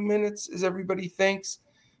massive of minutes as everybody thinks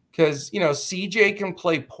because, CJ can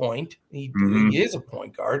play point. He is a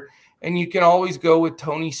point guard. And you can always go with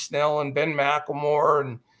Tony Snell and Ben McLemore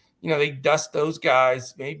and, they dust those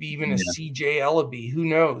guys, maybe even a CJ Ellaby, who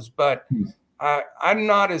knows. But I'm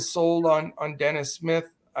not as sold on Dennis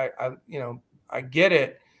Smith. I get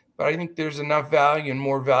it, but I think there's enough value and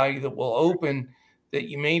more value that will open that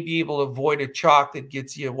you may be able to avoid a chalk that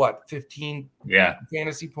gets you 15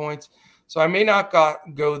 fantasy points. So I may not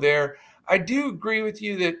go there. I do agree with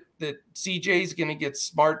you that CJ is going to get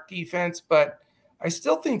Smart defense, but I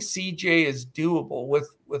still think CJ is doable with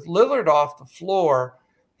Lillard off the floor.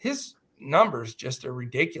 His numbers just are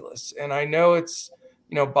ridiculous. And I know it's,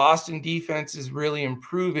 Boston defense is really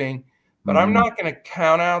improving, but I'm not going to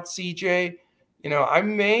count out CJ. I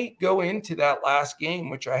may go into that last game,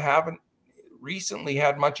 which I haven't recently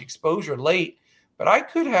had much exposure late, but I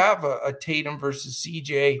could have a Tatum versus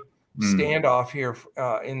CJ standoff here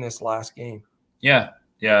in this last game. Yeah.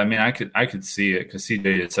 I mean, I could see it because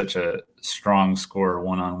CJ is such a strong scorer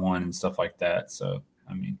one-on-one and stuff like that. So,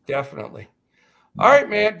 I mean, definitely. All right,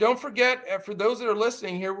 man. Don't forget, for those that are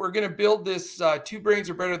listening here, we're going to build this 2 brains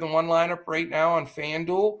are better than 1 lineup right now on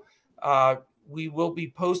FanDuel. We will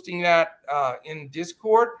be posting that in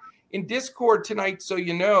Discord. In Discord tonight, so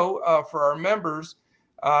for our members,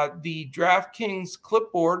 the DraftKings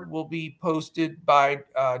clipboard will be posted by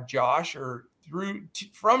Josh or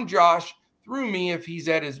from Josh through me if he's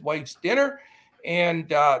at his wife's dinner. And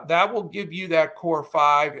that will give you that core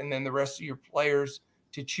 5 and then the rest of your players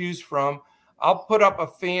to choose from. I'll put up a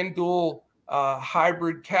FanDuel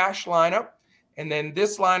hybrid cash lineup. And then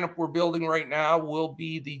this lineup we're building right now will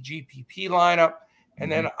be the GPP lineup. And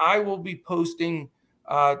then I will be posting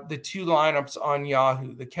the 2 lineups on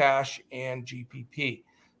Yahoo, the cash and GPP.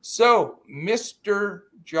 So, Mr.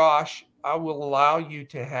 Josh, I will allow you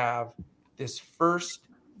to have this first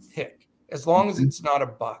pick, as long as it's not a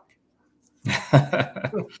buck.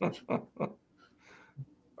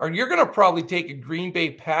 Or you're going to probably take a Green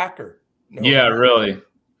Bay Packer. Really.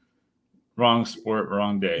 Wrong sport,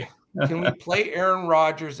 wrong day. Can we play Aaron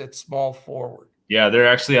Rodgers at small forward? Yeah, they're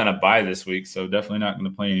actually on a bye this week, so definitely not going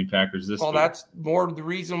to play any Packers this week. Well, that's more the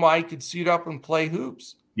reason why he could suit up and play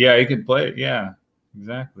hoops. Yeah, he could play it. Yeah,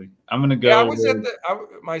 exactly. I'm going to go. Yeah,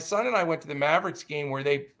 my son and I went to the Mavericks game where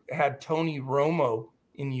they had Tony Romo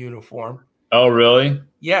in uniform. Oh, really?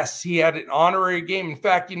 Yes, he had an honorary game. In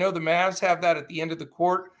fact, the Mavs have that at the end of the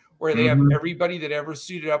court where they have everybody that ever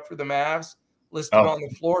suited up for the Mavs listed on the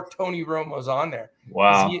floor. Tony Romo's on there.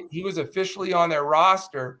 Wow. He was officially on their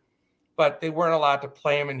roster, but they weren't allowed to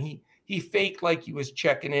play him, and he faked like he was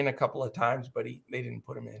checking in a couple of times, but they didn't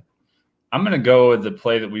put him in. I'm going to go with the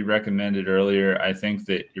play that we recommended earlier. I think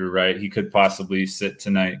that you're right. He could possibly sit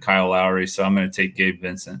tonight, Kyle Lowry. So I'm going to take Gabe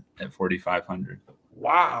Vincent at 4,500.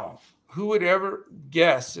 Wow. Who would ever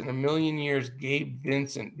guess in a million years Gabe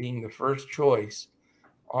Vincent being the first choice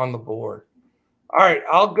on the board? All right,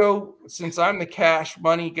 I'll go, since I'm the cash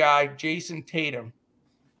money guy, Jason Tatum.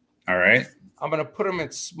 All right. I'm going to put him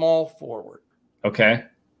at small forward. Okay.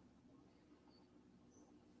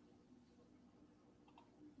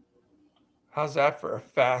 How's that for a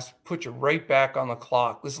fast? Put you right back on the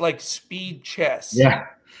clock. This is like speed chess. Yeah.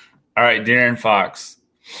 All right, De'Aaron Fox.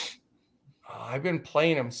 I've been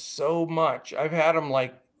playing him so much. I've had him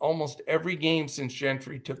like almost every game since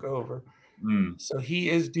Gentry took over. So he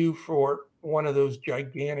is due for one of those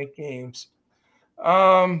gigantic games.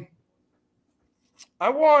 I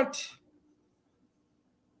want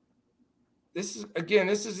this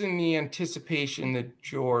is in the anticipation that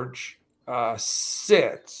George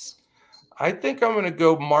sits. I think I'm going to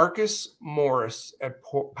go Marcus Morris at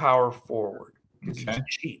power forward because he's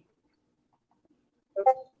cheap.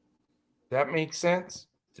 That makes sense.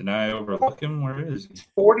 Did I overlook him? Where is he? It's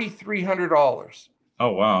 $4,300.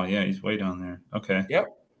 Oh, wow. Yeah, he's way down there. Okay. Yep.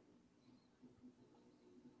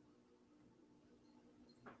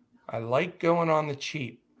 I like going on the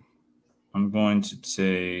cheap. I'm going to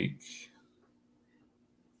take –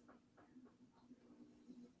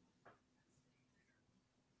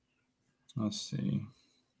 let's see.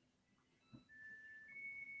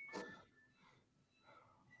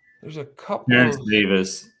 There's a couple Terrence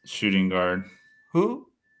Davis, shooting guard. Who?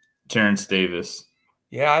 Terrence Davis.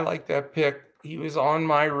 Yeah, I like that pick. He was on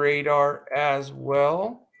my radar as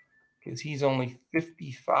well because he's only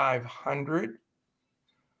 5,500.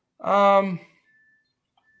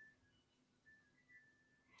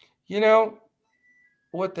 You know,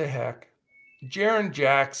 what the heck? Jaren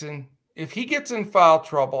Jackson, if he gets in foul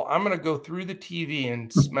trouble, I'm going to go through the TV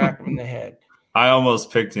and smack him in the head. I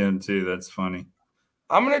almost picked him too. That's funny.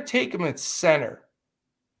 I'm going to take him at center.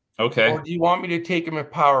 Okay. Or do you want me to take him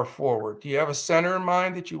at power forward? Do you have a center in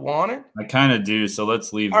mind that you wanted? I kind of do, so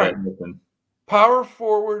let's leave that open. Power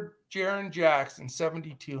forward, Jaren Jackson,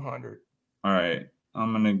 7,200. All right.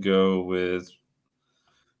 I'm going to go with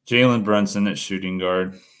Jalen Brunson at shooting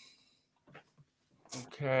guard.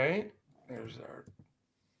 Okay. There's our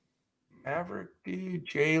Maverick dude,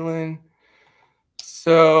 Jalen.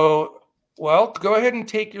 So, well, go ahead and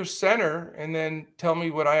take your center and then tell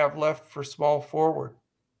me what I have left for small forward.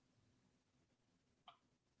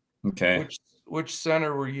 Okay. Which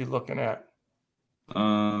center were you looking at?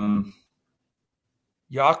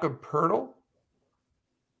 Jakob Poeltl?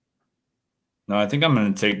 No, I think I'm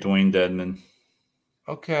going to take Dwayne Dedman.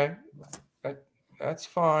 Okay. That's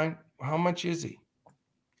fine. How much is he?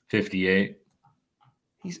 58.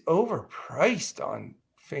 He's overpriced on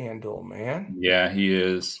FanDuel, man. Yeah, he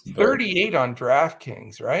is. 38 on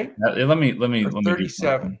DraftKings, right? Let me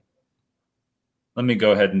 37. Let me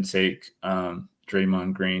go ahead and take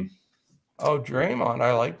Draymond Green. Oh, Draymond,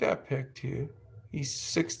 I like that pick too. He's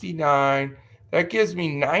 69. That gives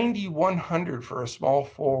me 9,100 for a small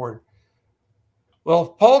forward.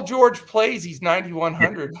 Well, if Paul George plays, he's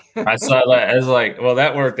 9,100. I saw that. I was like, well,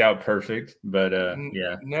 that worked out perfect. But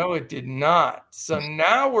yeah. No, it did not. So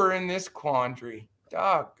now we're in this quandary.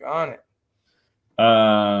 Doggone it.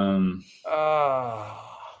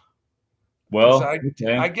 Well,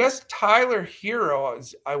 I guess Tyler Hero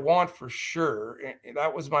I want for sure.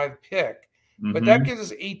 That was my pick. But that gives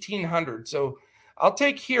us 1,800. So I'll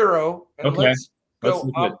take Hero and let's go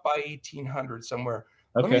up by 1,800 somewhere.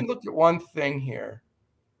 Okay. Let me look at one thing here.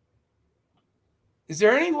 Is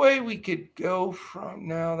there any way we could go from –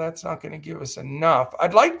 no, that's not going to give us enough.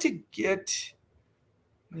 I'd like to get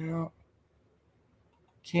 – no.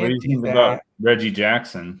 Can't do that. About Reggie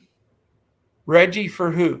Jackson? Reggie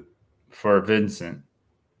for who? For Vincent.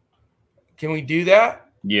 Can we do that?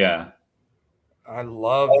 Yeah. I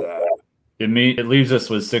love that. It leaves us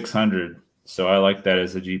with 600. So I like that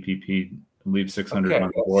as a GPP. Leave 600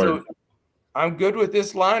 on the board. So I'm good with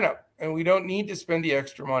this lineup, and we don't need to spend the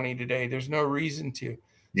extra money today. There's no reason to.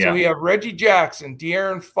 Yeah. So we have Reggie Jackson,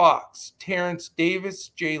 De'Aaron Fox, Terrence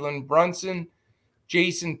Davis, Jalen Brunson,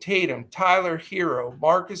 Jason Tatum, Tyler Hero,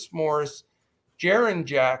 Marcus Morris, Jaren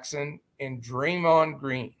Jackson, and Draymond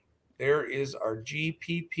Green. There is our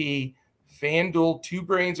GPP FanDuel 2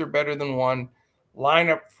 brains are better than one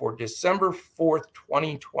lineup for December 4th,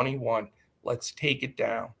 2021. Let's take it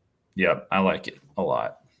down. Yep, I like it a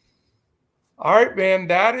lot. All right, man,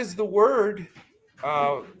 that is the word.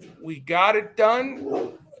 We got it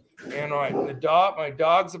done. And my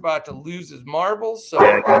dog's about to lose his marbles. So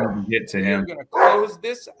I'm going to get to him. We're going to close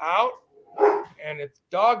this out. and it's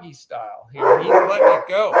doggy style here. He's letting it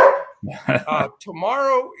go.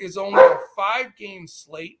 Tomorrow is only a 5-game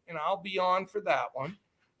slate, and I'll be on for that one.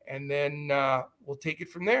 And then we'll take it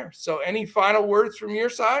from there. So any final words from your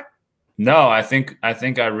side? No, I think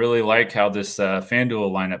I really like how this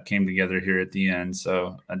FanDuel lineup came together here at the end.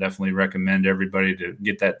 So I definitely recommend everybody to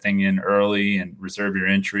get that thing in early and reserve your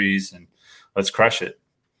entries, and let's crush it.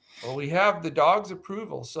 Well, we have the dog's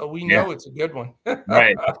approval, so we know it's a good one.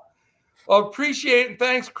 Right. Well, appreciate it. And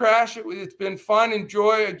thanks, Crash. It's been fun.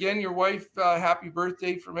 Enjoy. Again, your wife, happy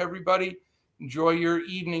birthday from everybody. Enjoy your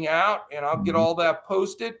evening out, and I'll get all that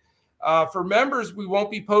posted. For members, we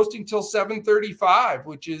won't be posting till 7:35,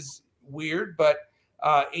 which is weird, but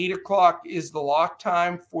 8 o'clock is the lock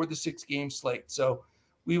time for the 6-game slate. So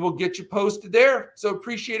we will get you posted there. So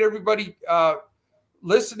appreciate everybody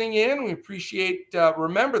listening in. We appreciate,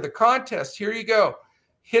 remember the contest. Here you go.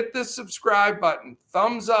 Hit the subscribe button,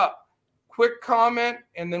 thumbs up, quick comment,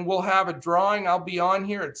 and then we'll have a drawing. I'll be on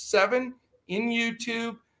here at 7 in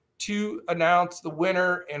YouTube to announce the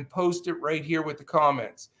winner and post it right here with the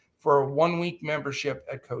comments for a 1-week membership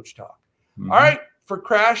at Coach Talk. All right. For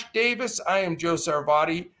Crash Davis, I am Joe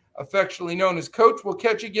Sarvati, affectionately known as Coach. We'll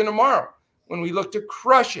catch you again tomorrow when we look to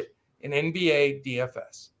crush it in NBA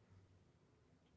DFS.